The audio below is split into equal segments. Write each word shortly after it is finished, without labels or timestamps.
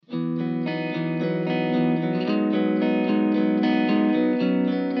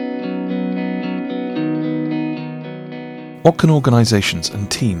What can organisations and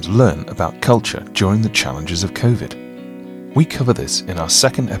teams learn about culture during the challenges of COVID? We cover this in our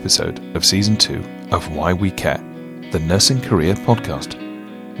second episode of Season 2 of Why We Care, the Nursing Career Podcast.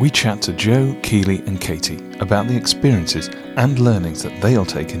 We chat to Joe, Keely and Katie about the experiences and learnings that they'll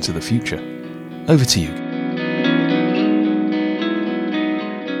take into the future. Over to you.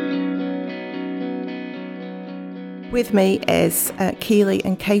 With me is Keely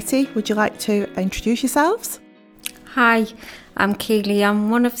and Katie. Would you like to introduce yourselves? Hi, I'm Keely. I'm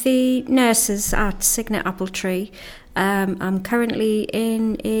one of the nurses at Signet Appletree. I'm currently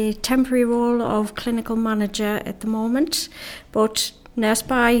in a temporary role of clinical manager at the moment, but nurse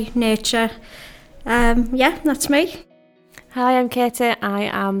by nature. That's me. Hi, I'm Katie. I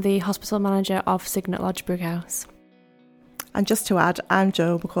am the hospital manager of Signet Lodge Brewhouse. And just to add, I'm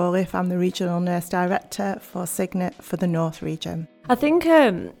Jo McAuliffe. I'm the regional nurse director for Signet for the North region. I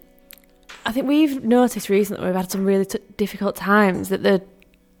think we've noticed recently we've had some really difficult times that the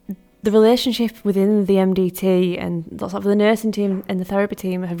relationship within the MDT and sort of the nursing team and the therapy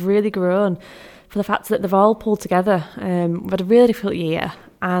team have really grown for the fact that they've all pulled together. We've had a really difficult year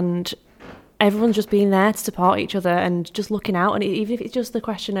and everyone's just been there to support each other and just looking out, and even if it's just the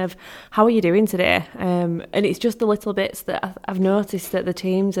question of how are you doing today, and it's just the little bits that I've noticed that the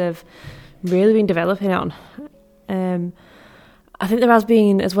teams have really been developing on. I think there has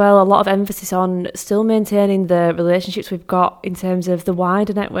been as well a lot of emphasis on still maintaining the relationships we've got in terms of the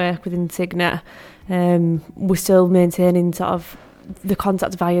wider network within Signet. We're still maintaining sort of the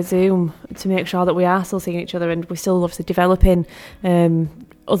contact via Zoom to make sure that we are still seeing each other, and we're still obviously developing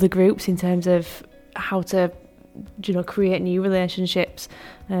other groups in terms of how to, create new relationships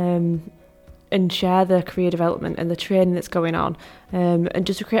and share the career development and the training that's going on, and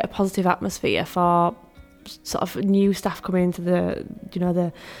just to create a positive atmosphere for sort of new staff coming into the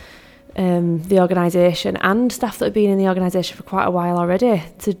organisation and staff that have been in the organisation for quite a while already,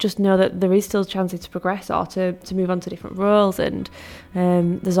 to just know that there is still chances to progress or to move on to different roles, and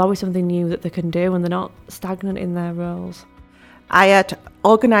there's always something new that they can do and they're not stagnant in their roles. I had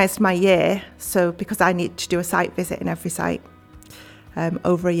organised my year, so because I need to do a site visit in every site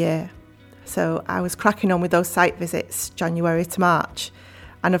over a year. So I was cracking on with those site visits January to March,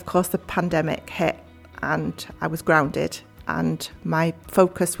 and of course the pandemic hit and I was grounded and my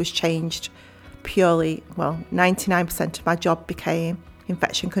focus was changed purely, 99% of my job became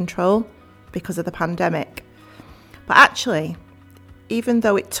infection control because of the pandemic. But actually, even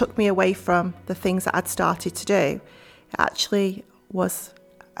though it took me away from the things that I'd started to do, it actually was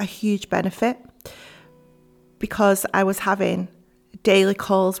a huge benefit because I was having daily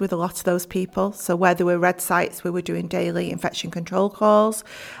calls with a lot of those people. So where there were red sites, we were doing daily infection control calls.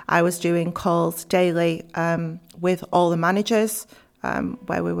 I was doing calls daily with all the managers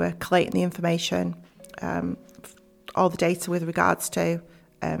where we were collating the information, all the data with regards to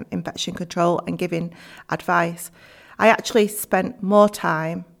infection control and giving advice. I actually spent more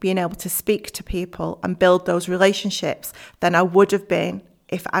time being able to speak to people and build those relationships than I would have been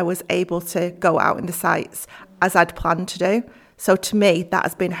if I was able to go out in the sites as I'd planned to do. So to me, that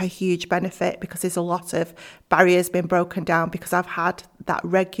has been a huge benefit because there's a lot of barriers been broken down because I've had that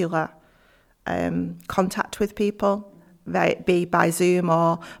regular contact with people, be by Zoom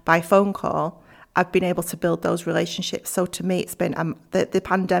or by phone call. I've been able to build those relationships. So to me, it's been the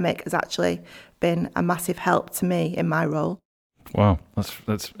pandemic has actually been a massive help to me in my role. Wow,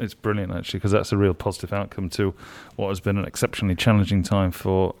 it's brilliant actually, because that's a real positive outcome to what has been an exceptionally challenging time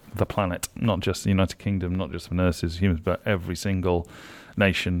for the planet, not just the United Kingdom, not just for nurses, humans, but every single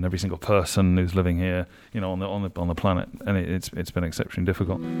nation, every single person who's living here, on the planet, and it's been exceptionally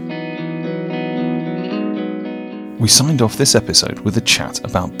difficult. We signed off this episode with a chat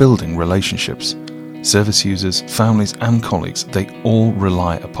about building relationships. Service users, families and colleagues, they all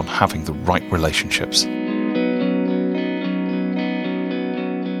rely upon having the right relationships.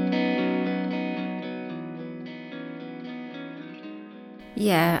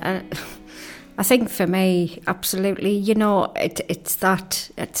 Yeah, I think for me, absolutely. It's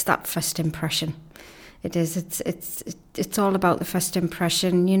that first impression. It is. It's all about the first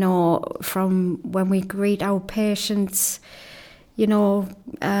impression. From when we greet our patients,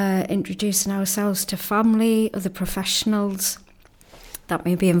 introducing ourselves to family, other professionals that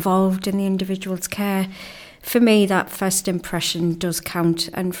may be involved in the individual's care. For me, that first impression does count,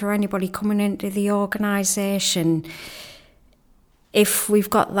 and for anybody coming into the organisation, if we've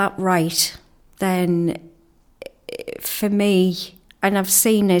got that right, then for me, and I've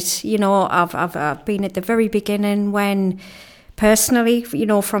seen it, I've been at the very beginning when, personally,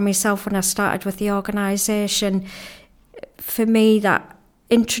 from myself when I started with the organisation, for me that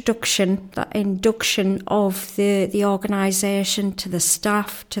induction of the organisation to the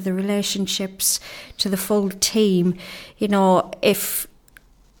staff, to the relationships, to the full team. You know, if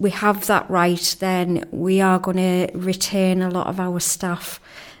we have that right, then we are going to retain a lot of our staff.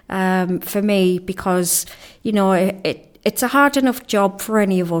 For me, because, you know, it's a hard enough job for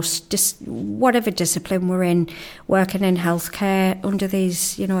any of us, just whatever discipline we're in, working in healthcare under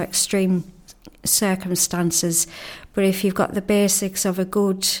these, you know, extreme circumstances. But if you've got the basics of a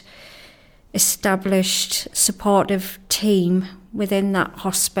good, established, supportive team within that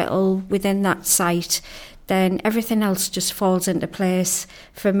hospital, within that site, then everything else just falls into place.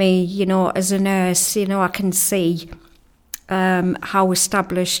 For me, you know, as a nurse, you know, I can see how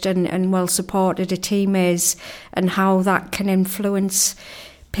established and well supported a team is, and how that can influence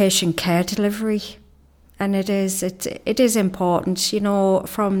patient care delivery. And it is important, you know,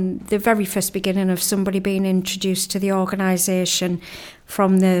 from the very first beginning of somebody being introduced to the organisation,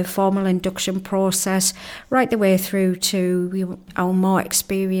 from the formal induction process, right the way through to our more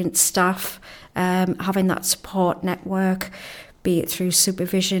experienced staff, having that support network, be it through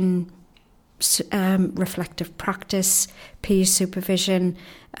supervision, reflective practice, peer supervision.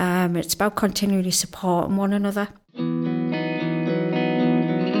 It's about continually supporting one another.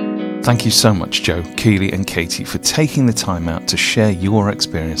 Thank you so much, Jo, Keely and Katie, for taking the time out to share your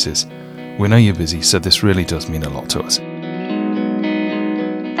experiences. We know you're busy, so this really does mean a lot to us.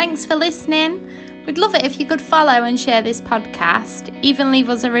 Thanks for listening. We'd love it if you could follow and share this podcast. Even leave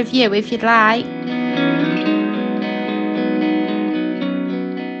us a review if you'd like.